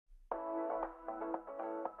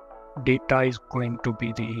data is going to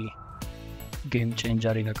be the game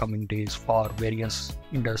changer in the coming days for various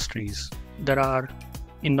industries. There are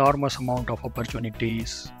enormous amount of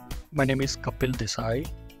opportunities. My name is Kapil Desai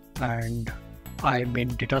and I'm in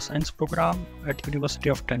data science program at University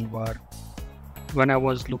of Denver. When I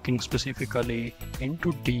was looking specifically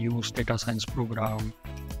into DU's data science program,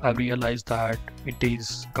 I realized that it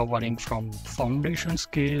is covering from foundation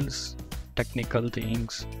skills, technical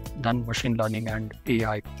things, then machine learning and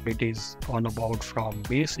AI. It is all about from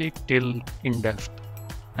basic till in-depth.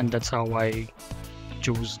 And that's how I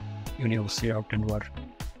choose University of Denver.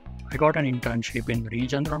 I got an internship in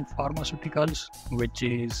Regeneron Pharmaceuticals, which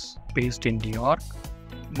is based in New York.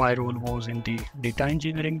 My role was in the data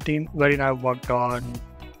engineering team, wherein I worked on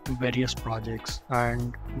various projects,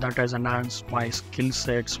 and that has enhanced my skill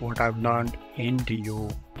sets, what I've learned in DU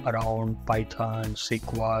around Python,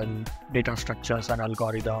 SQL, data structures and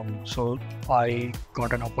algorithms. So I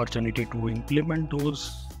got an opportunity to implement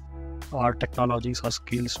those technologies or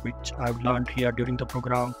skills which I've learned here during the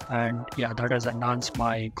program, and yeah, that has enhanced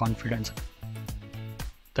my confidence.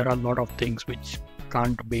 There are a lot of things which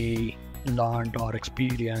can't be learned or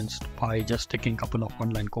experienced by just taking a couple of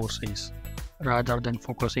online courses. Rather than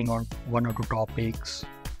focusing on one or two topics,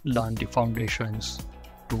 learn the foundations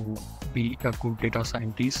to be a good data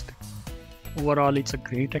scientist. Overall, it's a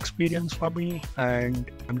great experience for me,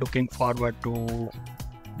 and I'm looking forward to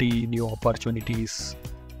the new opportunities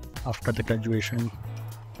after the graduation.